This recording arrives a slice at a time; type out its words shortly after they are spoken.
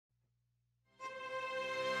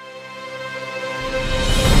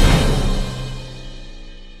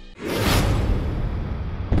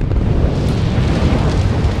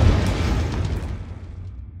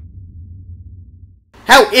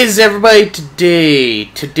How is everybody today?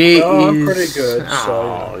 Today I'm is... pretty good.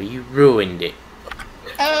 Oh, you ruined it.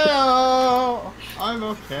 Oh, I'm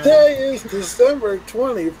okay. Today is December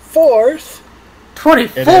 24th.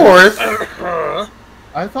 24th?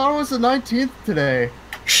 I thought it was the 19th today.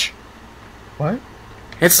 Shh. What?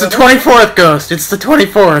 It's the 24th, Ghost. It's the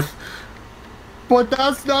 24th. But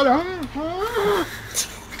that's not...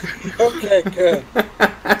 Okay, good.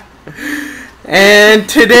 And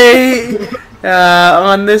today,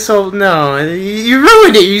 on this old... No, you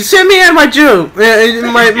ruined it. You sent me out of my jam.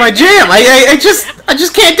 My jam. I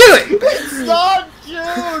just can't do it. It's not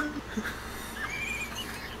June!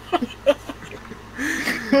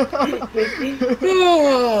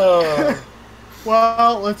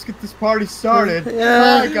 Well, let's get this party started.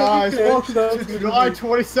 Hi guys, welcome to July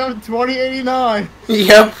 27th, 2089.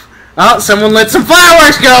 Yep. Oh, someone lit some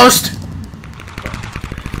fireworks, Ghost.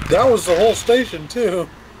 That was the whole station, too.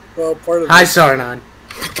 Well, part of Hi, it. Sarnon.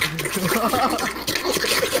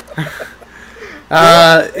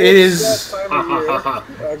 It is... That time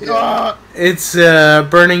of year. It's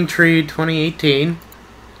Burning Tree 2018.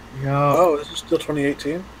 Yeah. Oh, is it still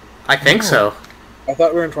 2018? I think so. I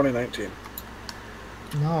thought we were in 2019.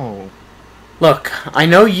 No. Look, I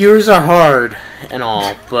know years are hard and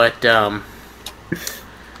all, but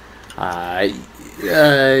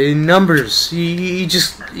numbers, you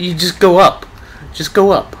just go up. Just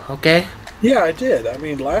go up, okay? Yeah, I did. I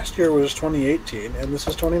mean, last year was 2018, and this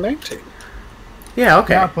is 2019. Yeah,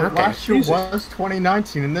 okay. Yeah, but okay. last year Jesus. was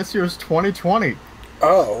 2019, and this year is 2020.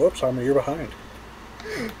 Oh, whoops, I'm a year behind.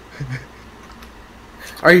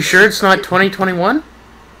 Are you sure it's not 2021?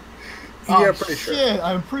 Yeah, Oh, pretty sure. shit,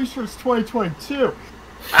 I'm pretty sure it's 2022.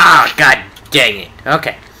 Ah, god dang it.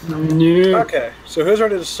 Okay. Okay, so who's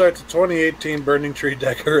ready to start the 2018 Burning Tree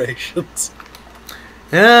decorations?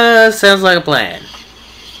 Sounds like a plan.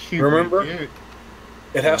 Remember?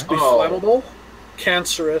 It has to be flammable,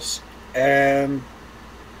 cancerous, and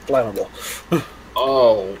flammable.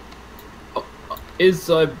 Oh. Is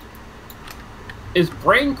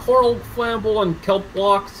brain coral flammable and kelp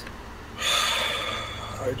blocks?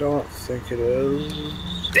 I don't think it is.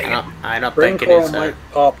 I don't Brain think it coral is. might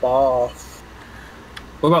pop off.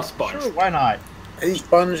 What about sponge? Sure, why not?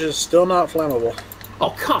 Sponge is still not flammable.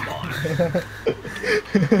 Oh, come on.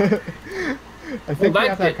 I think Well, we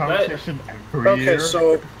have that conversation every Okay, year.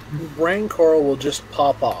 so brain coral will just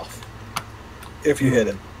pop off if you hit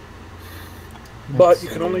it. But you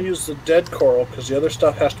can only use the dead coral because the other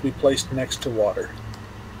stuff has to be placed next to water.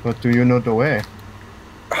 But do you know the way?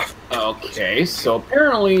 Okay, so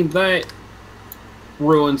apparently that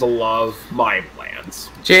ruins a lot of my plans.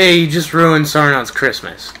 Jay, you just ruined Sarnon's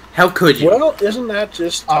Christmas. How could you? Well, isn't that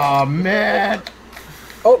just... Aw, man!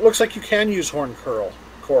 Oh, it looks like you can use horn coral.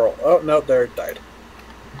 Oh, no, there it died.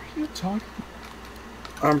 What are you talking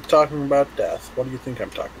I'm talking about death. What do you think I'm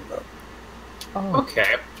talking about? about? Oh,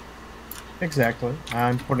 Okay. exactly.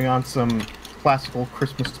 I'm putting on some classical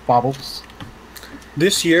Christmas baubles.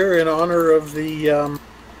 This year, in honor of the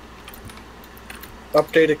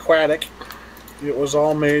Update Aquatic, it was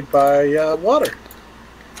all made by water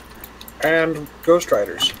and Ghost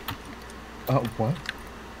Riders. What?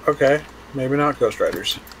 Okay, maybe not Ghost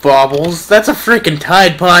Riders. Baubles? That's a freaking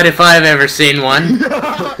Tide Pod if I've ever seen one.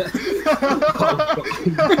 That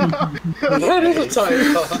is a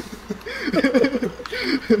Tide Pod.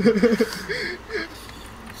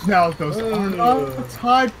 Now, those are not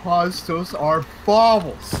Tide Pods, those are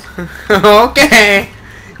baubles. Okay.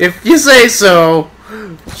 If you say so.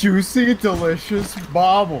 Juicy, delicious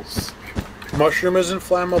baubles. Mushroom isn't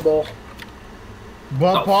flammable.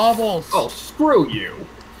 But baubles. Oh, screw you.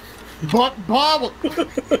 But baubles.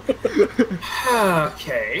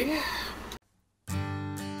 Okay.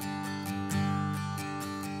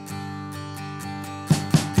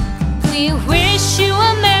 We wish you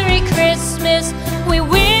a Merry Christmas. We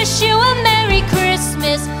wish you a Merry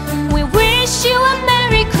Christmas. We wish you a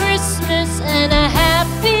Merry Christmas and a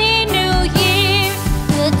Happy New Year.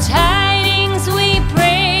 The tidings we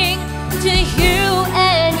bring to you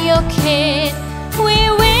and your kid. We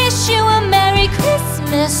wish you a Merry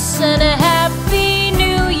Christmas and a Happy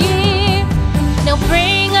New Year. Now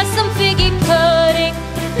bring us some figgy pudding.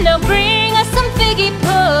 Now bring us some figgy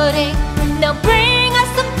pudding. Now bring us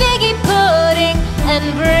some figgy pudding and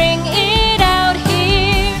bring it out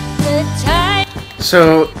here. The time.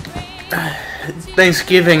 So,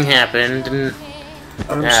 Thanksgiving happened, and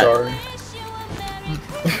I'm sorry.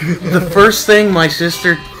 the first thing my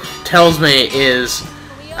sister tells me is,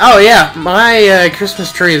 "Oh yeah, my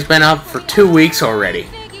Christmas tree has been up for 2 weeks already."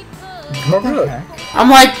 Oh, good. I'm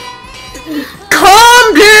like,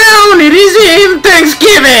 calm down! It isn't even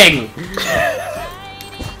Thanksgiving!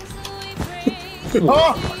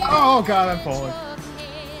 Oh God, I'm falling.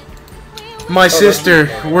 My sister,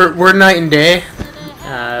 we're night and day.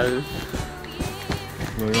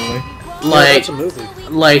 Literally. Like, that's a movie.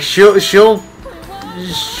 like she'll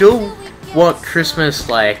want Christmas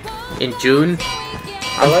like in June.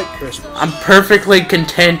 I like Christmas. I'm perfectly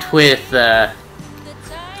content with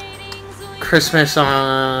Christmas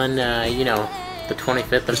on you know, the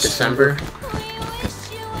 25th of December.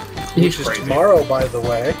 Which is tomorrow, by the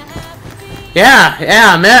way. Yeah,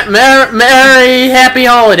 merry happy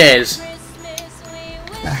holidays.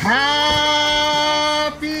 Happy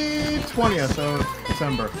 20th of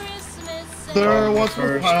December. There was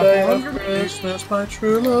First day of Christmas, my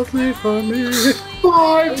true love made for me.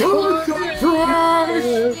 5 tons of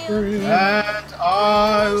price, and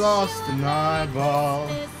I lost an eyeball.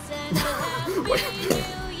 What?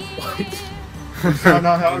 That's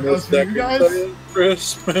not how it goes for you guys.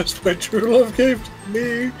 Christmas, my true love gave to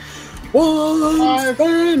me. One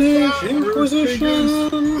Spanish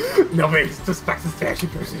Inquisition. Nobody suspects the Spanish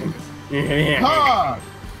Inquisition. Ha!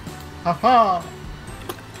 Ha ha!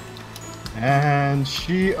 And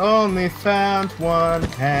she only found one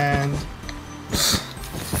hand.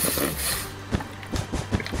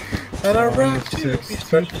 And I On the rocked you.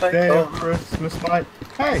 16th day of Christmas night.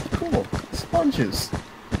 Hey, cool. Sponges.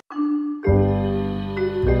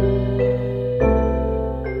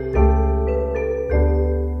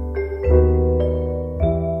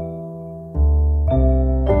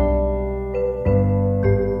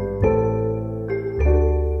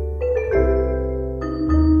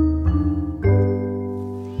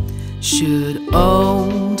 Should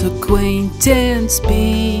old acquaintance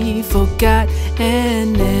be forgot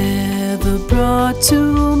and never brought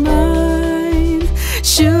to mind?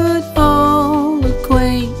 Should old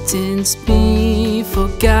acquaintance be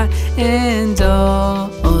forgot and all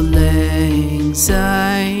lang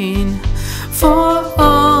syne? For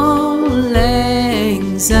all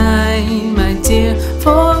lang syne, my dear,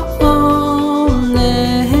 for all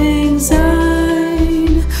lang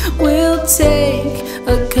syne, we'll take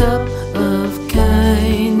a cup of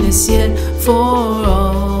kindness yet for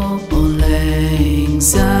all lang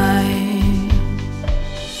syne.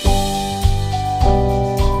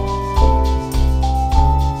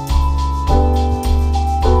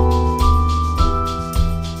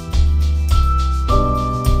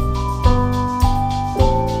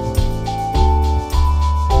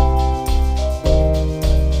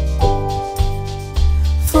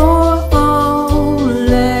 For all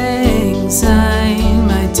lang syne,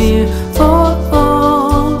 my dear, for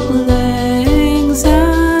all lang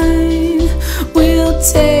syne, we'll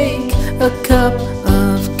take a cup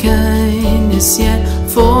of kindness yet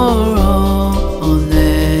for all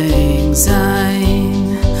lang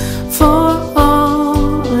syne. For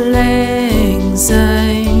all lang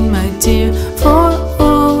syne, my dear, for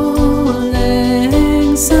all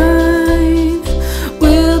lang syne,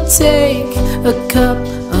 we'll take a cup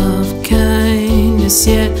of kindness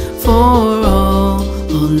yet for all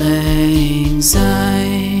lang syne.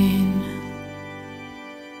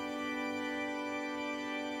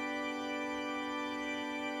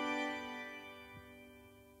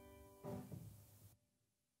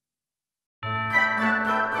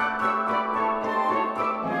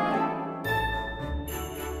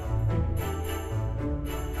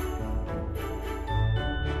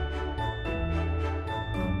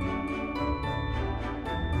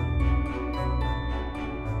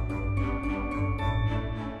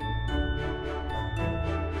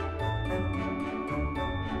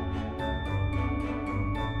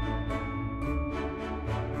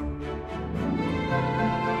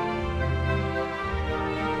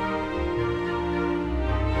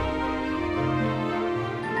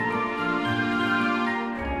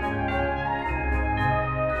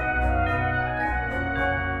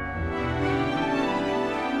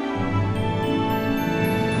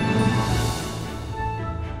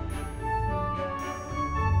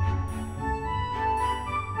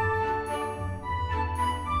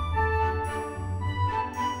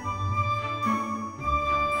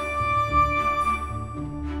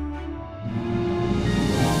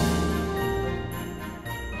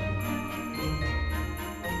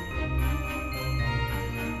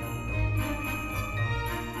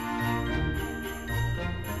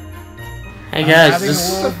 Hey guys, Adding a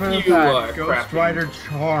this little bit of few, that Ghost crafting. Rider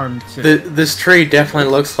charm to it. this tree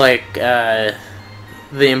definitely looks like the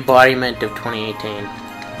embodiment of 2018.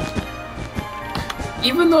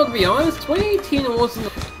 Even though, to be honest, 2018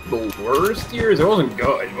 wasn't the worst years. It wasn't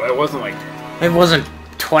good, but it wasn't like... It wasn't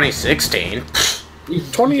 2016.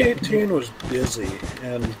 2018 was busy,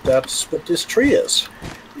 and that's what this tree is.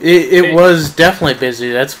 It was definitely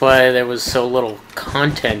busy. That's why there was so little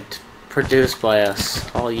content produced by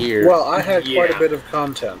us all year. Well, I had quite a bit of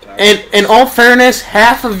content. And in all fairness,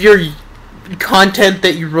 half of your content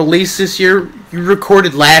that you released this year, you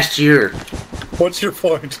recorded last year. What's your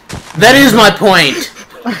point? That is my point.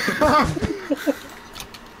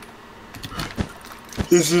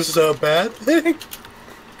 Is this a bad thing?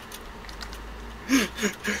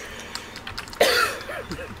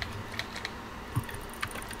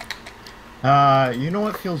 You know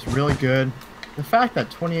what feels really good? The fact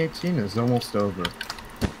that 2018 is almost over.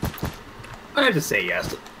 I have to say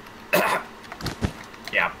yes.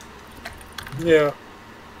 Yeah. Yeah.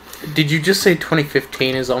 Did you just say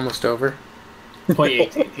 2015 is almost over?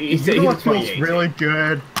 2018. You know what feels really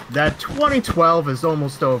good? That 2012 is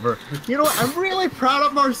almost over. You know what? I'm really proud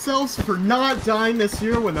of ourselves for not dying this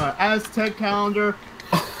year when the Aztec calendar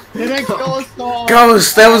didn't kill us all.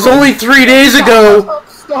 Ghost, that was only 3 days ago.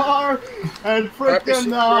 Star and Happy 6th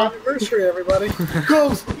freaking anniversary, everybody.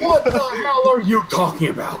 Ghost. What the hell are you? You talking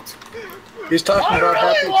about? He's talking I about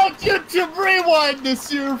really happy. want you to rewind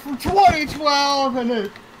this year from 2012,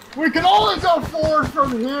 and we can only go forward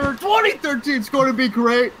from here. 2013 is going to be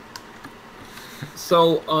great.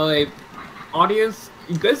 So, audience,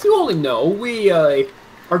 you guys who only know, we are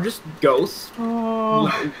just ghosts.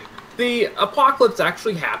 Oh. The apocalypse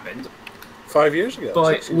actually happened, 5 years ago.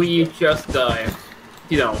 but 6 years we ago. just,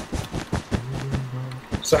 you know,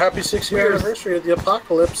 So happy 6th-year anniversary of the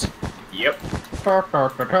apocalypse. yep.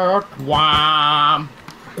 Wham.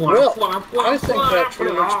 Well, I think that tree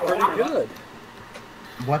looks pretty good.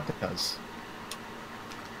 What does?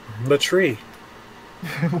 The tree.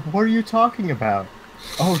 What are you talking about?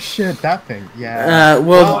 Oh shit, that thing. Yeah.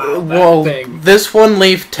 Well, thing. this one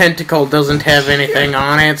leaf tentacle doesn't have anything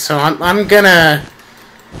on it, so I'm gonna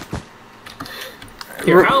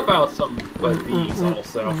Here, how about some of these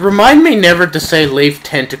also? remind me never to say leaf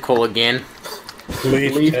tentacle again.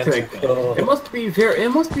 Leaf tentacle. It must be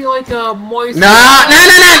like a moist. No, not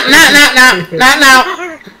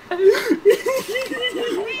now.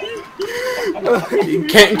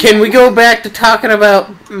 Can we go back to talking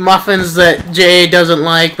about muffins that Jay doesn't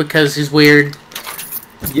like because he's weird?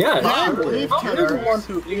 Yeah. You're the one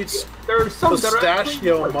who eats There's some that are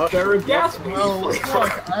pistachio actually- that are mushroom. gas Well,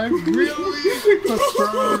 look, I really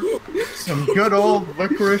prefer some good old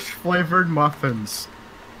licorice flavored muffins.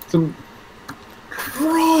 Some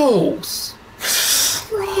gross.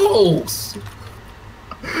 Gross.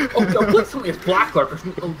 Oh, please tell me it's black licorice.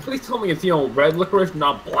 Please tell me it's red licorice,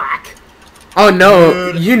 not black. Oh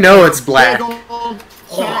no, Dude, you know it's black. Big old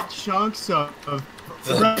fat chunks of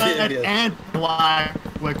red biggest. and black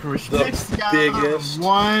licorice The mixed together biggest, in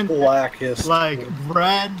one blackest. like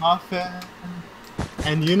bread muffin.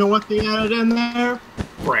 And you know what they added in there?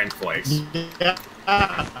 Bran flakes. Yeah,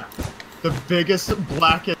 the biggest,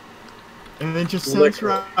 blackest, and then just Liquor.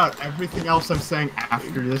 censor out everything else I'm saying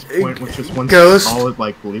after this point, which is one Ghost. solid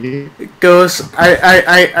like lead. Ghost,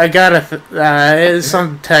 I gotta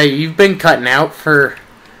something to tell you. You've been cutting out for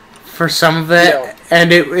some of it, Yeah.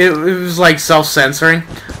 and it was like self-censoring.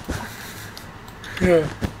 Yeah.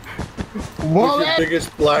 Well, What's your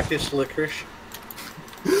biggest, blackest licorice?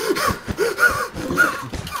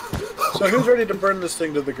 So who's ready to burn this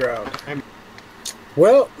thing to the ground?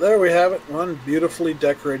 Well, there we have it. One beautifully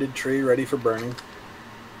decorated tree ready for burning.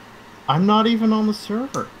 I'm not even on the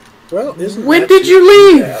server. Well, isn't When that did you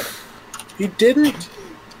too leave? bad? He didn't.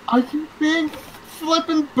 I can being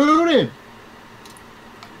flipping booted.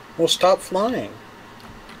 Well, stop flying.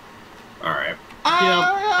 Alright.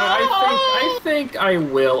 I think I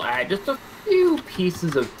will add just a few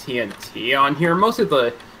pieces of TNT on here. Most of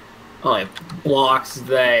the blocks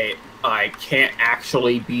that can't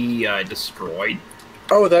actually be destroyed.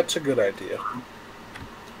 Oh, that's a good idea.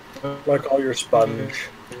 Like all your sponge.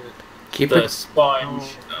 Keep The it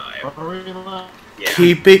sponge. Oh. Yeah.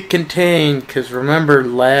 keep it contained, because remember,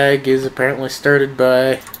 lag is apparently started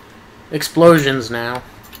by explosions now.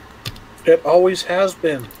 It always has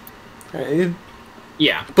been.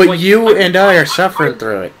 Yeah. But like, you and I are suffering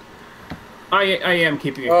through it. I am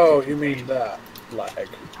keeping it. Oh, you mean that lag.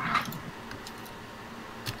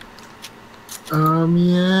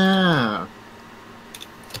 Yeah.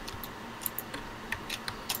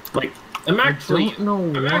 Like, I'm actually don't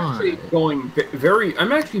know I'm why. actually going very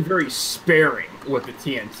I'm actually very sparing with the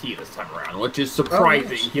TNT this time around, which is surprising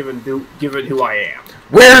nice. given who I am.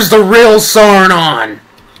 Where's the real Sarnon?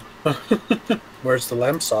 Where's the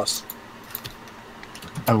lamb sauce?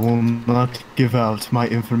 I will not give out my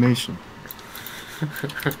information.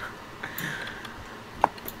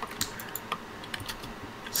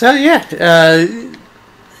 So yeah,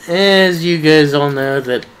 as you guys all know,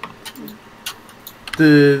 that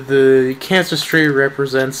the Kansas tree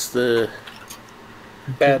represents the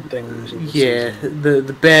Bad things. In the yeah season.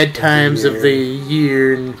 the bad times of the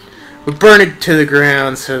year, and we burn it to the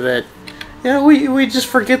ground so that we just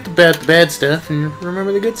forget the bad stuff and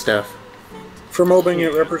remember the good stuff. For Mobing,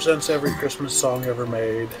 it represents every Christmas song ever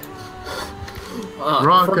made.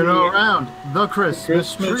 Rocking around the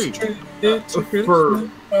Christmas tree. It's a For-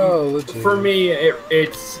 Christmas. For me,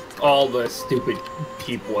 it's all the stupid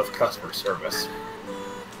people with customer service.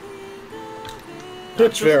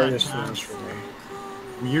 It's various things for me.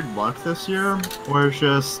 Weird luck this year, or it's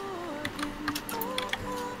just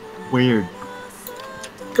weird.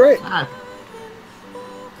 Great. Ah,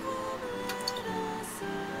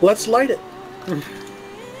 Let's light it.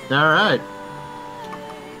 all right.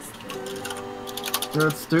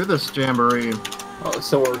 Let's do this jamboree. Oh,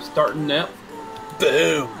 so we're starting now?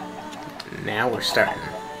 Boom. Now we're starting.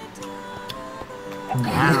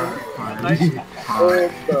 Old,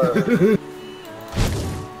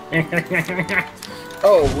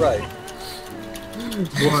 oh, right.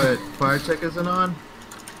 What? Fire check isn't on?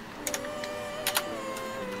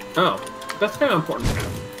 Oh, that's kind of important to know.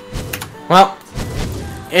 Well,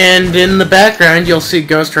 and in the background you'll see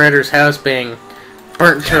Ghost Rider's house being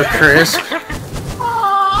burnt to a crisp.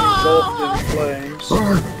 Engulfed in flames.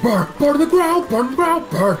 Burn the ground, burn the ground,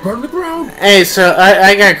 burn the ground. Hey, so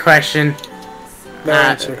I got a question. No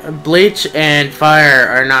answer. Bleach and fire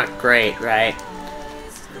are not great, right?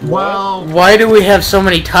 Well, Why do we have so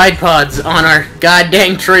many Tide Pods on our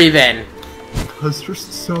goddamn tree then? because they're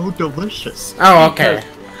so delicious. Oh, okay.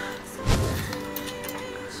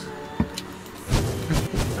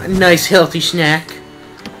 A nice healthy snack.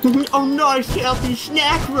 Oh, nice healthy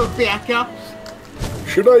snack, Rebecca.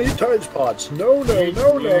 Should I eat Tides Pods? No, no,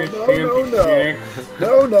 no, no, no, no, no.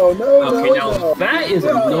 No, no, no, Okay, no, now no. that is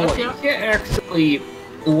No. annoying. You can't actually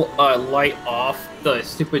light off the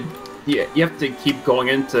stupid. You have to keep going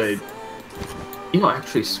into.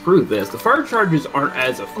 Actually, screw this. The fire charges aren't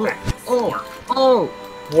as effective. Oh!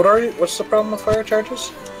 What's the problem with fire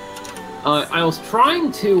charges? I was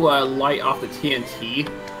trying to light off the TNT,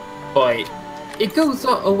 but it goes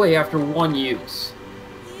away after one use.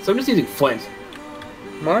 So I'm just using flint.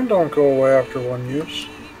 Mine don't go away after one use.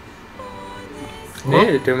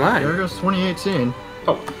 Neither do There mine. goes 2018.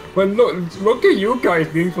 Oh, well, look at you guys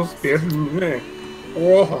being so special.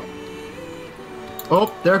 Whoa.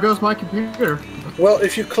 Oh, there goes my computer. Well,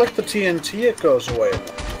 if you click the TNT, it goes away.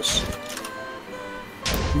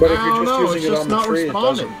 But if you're just using it on the tree, it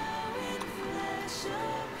doesn't.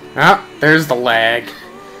 Ah, there's the lag.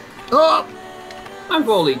 Oh! I've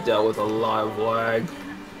only dealt with a lot of lag.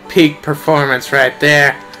 Peak performance right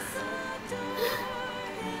there.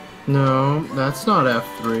 No, that's not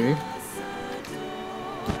F3.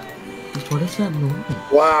 What is that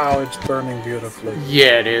noise? Wow, it's burning beautifully.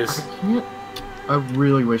 Yeah, it is. I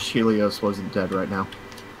really wish Helios wasn't dead right now.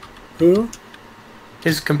 Who?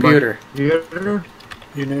 His computer. Computer?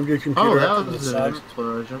 You named your Oh, computer that after the was an sun?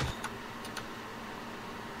 explosion.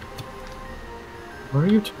 What are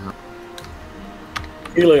you talking?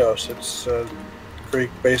 Helios. It's a Greek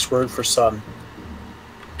base word for sun.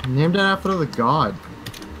 Named it after the god.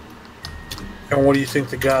 And what do you think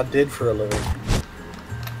the god did for a living?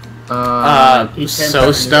 he So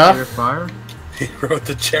nuclear stuff? fire? He wrote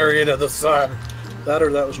the Chariot of the Sun. That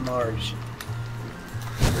was Mars.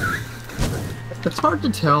 It's hard to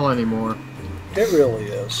tell anymore. It really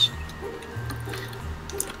is.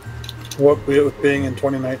 What with being in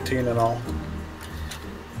 2019 and all.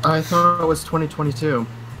 I thought it was 2022.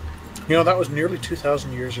 You know, that was nearly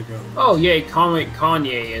 2,000 years ago. Oh, yay,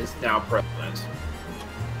 Kanye is now president.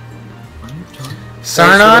 What are you talking? We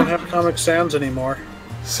Sarnon? don't have Comic Sans anymore.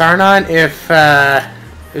 Sarnon, if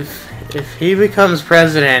he becomes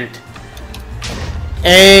president,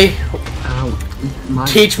 A, Ow. My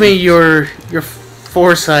teach me your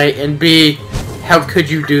foresight, and B, how could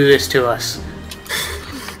you do this to us?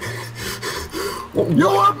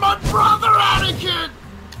 You're my brother, Anakin!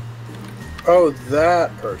 Oh,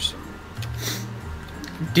 that person.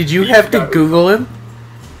 Did you have to Google him?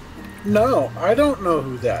 No, I don't know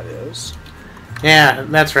who that is. Yeah,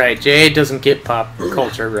 that's right. Jay doesn't get pop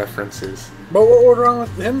culture references. But what was wrong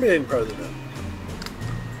with him being president?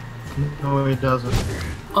 No, he doesn't.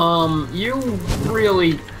 You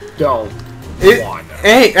really don't want to.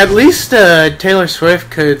 Hey, at least Taylor Swift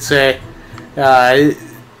could say,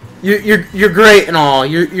 "You're great and all.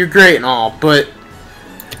 You're great and all," but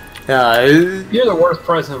You're the worst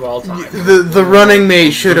president of all time. the running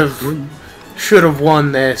mate should have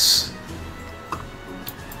won this.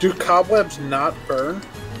 Do cobwebs not burn?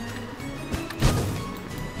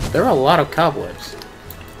 There are a lot of cobwebs.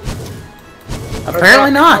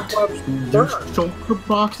 Apparently not. Do shulker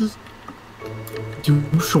boxes? Do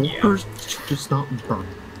shulkers just not burn?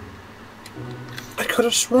 I could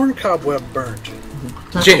have sworn Cobweb burnt.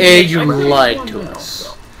 J.A., you lied to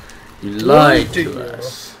us. You lied to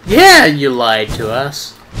us. Yeah, you lied to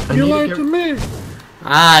us. You lied to me.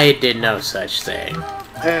 I did no such thing.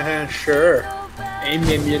 Sure.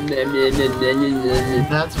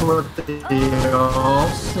 That's what they all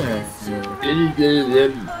say. But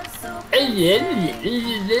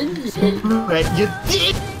you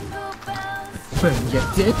did. But you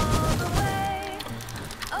did.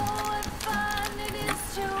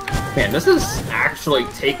 Man, this is actually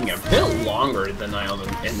taking a bit longer than I was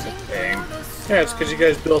anticipating. Yeah, it's because you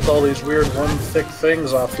guys built all these weird one thick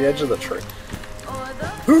things off the edge of the tree.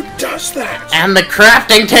 Who does that? And the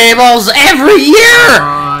crafting tables every year!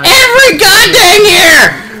 Every goddamn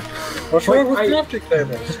year! What's wrong with crafting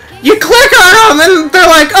tables? You click on them and they're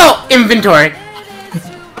like, oh, inventory.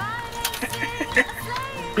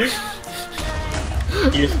 You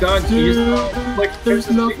just got like There's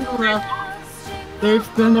nothing left. They've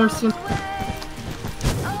been there since.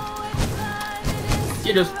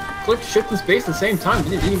 You just click shift and space at the same time.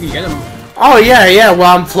 You didn't even get them. Oh, yeah,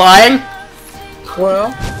 while I'm flying. Well,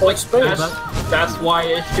 Like space. that's why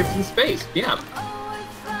it's shift and space. Yeah.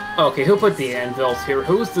 Okay, who put the anvils here?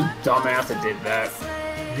 Who's the dumbass that did that?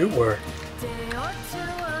 You were.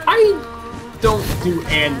 I don't do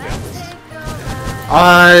anvils.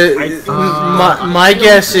 My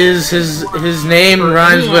guess is his name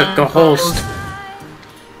rhymes with Ghost.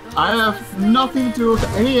 I have nothing to do with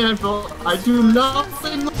any anvil. I do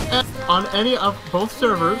nothing on any of both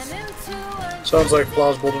servers. Sounds like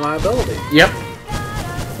plausible deniability. Yep.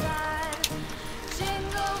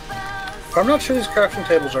 I'm not sure these crafting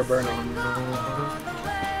tables are burning.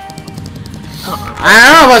 I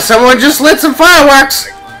don't know, but someone just lit some fireworks.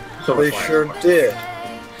 They sure did.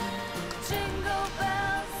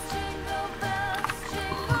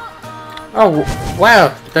 Oh,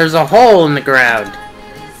 wow, there's a hole in the ground.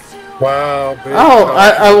 Wow. Big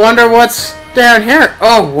I wonder what's down here.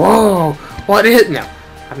 Oh, whoa. What is... No,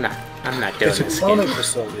 I'm not doing It's a this cloning again.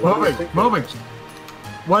 facility. Moving.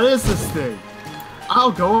 What is this thing?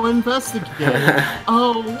 I'll go investigate.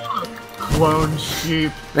 Oh, look. Clone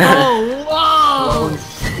sheep. Oh, whoa! Clone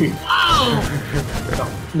sheep.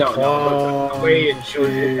 No, the way it shows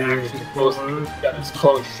it actually supposed to be done is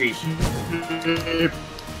clone sheep.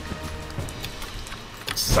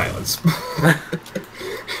 Silence.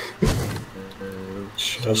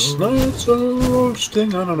 Chestnuts are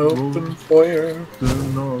roasting on an open fire.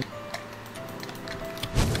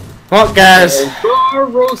 Well, guys, We're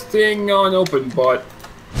roasting on open butt.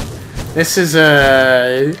 this is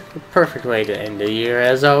a perfect way to end the year,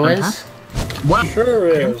 as always. What? Sure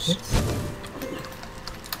is.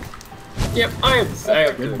 Yep, I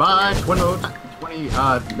have Goodbye,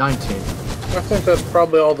 2019. I think that's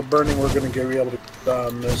probably all the burning we're going to be able to get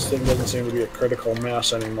done. This thing doesn't seem to be a critical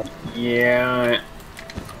mass anymore. Yeah.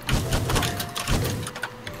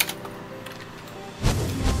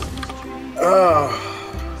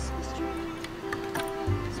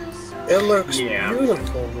 It looks Yeah.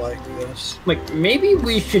 beautiful like this. Like, maybe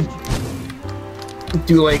we should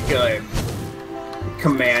do like a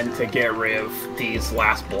command to get rid of these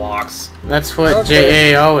last blocks. That's what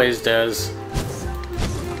Okay. JA always does.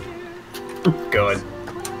 Good.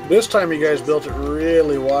 This time you guys built it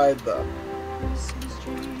really wide, though.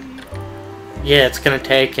 Yeah, it's gonna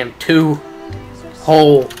take him 2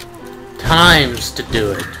 whole times to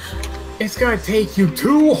do it. It's gonna take you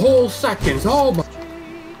 2 whole seconds. Oh my.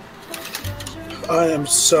 I am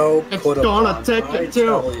so It's put gonna upon, take I it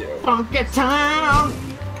tell to you. Funky Town.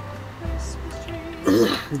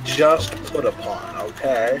 Just put upon,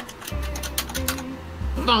 okay?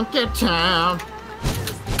 Funky Town.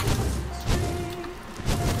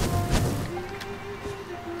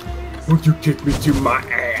 Would you kick me to my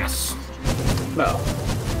ass? No.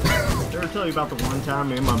 Did I ever tell you about the one time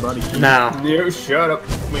me and my buddy Keith? No. No, shut up.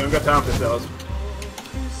 We don't got time for those.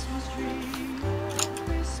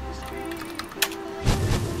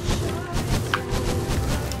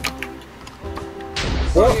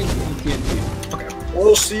 Well, Okay.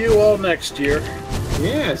 we'll see you all next year.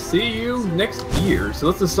 Yeah, see you next year. So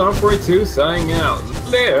that's the Software 2 signing out.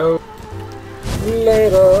 Later.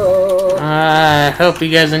 Later. I hope you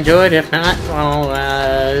guys enjoyed. If not, well,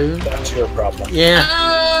 That's your problem. yeah.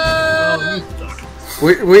 Oh, you suck.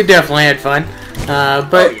 We definitely had fun. But,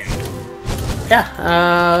 Oh, yeah.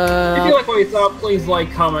 yeah, If you like what you thought, please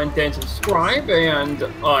like, comment, and subscribe. And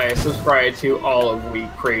subscribe to all of We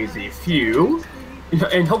Crazy Few.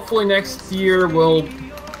 And hopefully next year we'll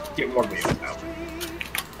get more videos out.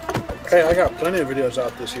 Hey, I got plenty of videos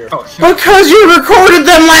out this year. Oh, shit. Because you recorded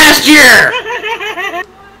them last year!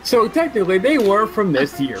 So technically, they were from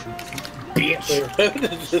this year. Bitch.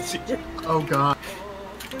 This year. Oh god.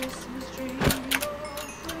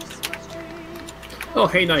 Oh,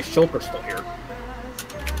 hey, nice. Shulker's still here.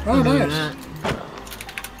 Oh, nice.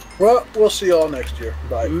 Well, we'll see y'all next year.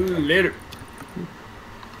 Bye. Later.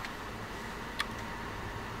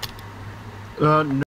 No.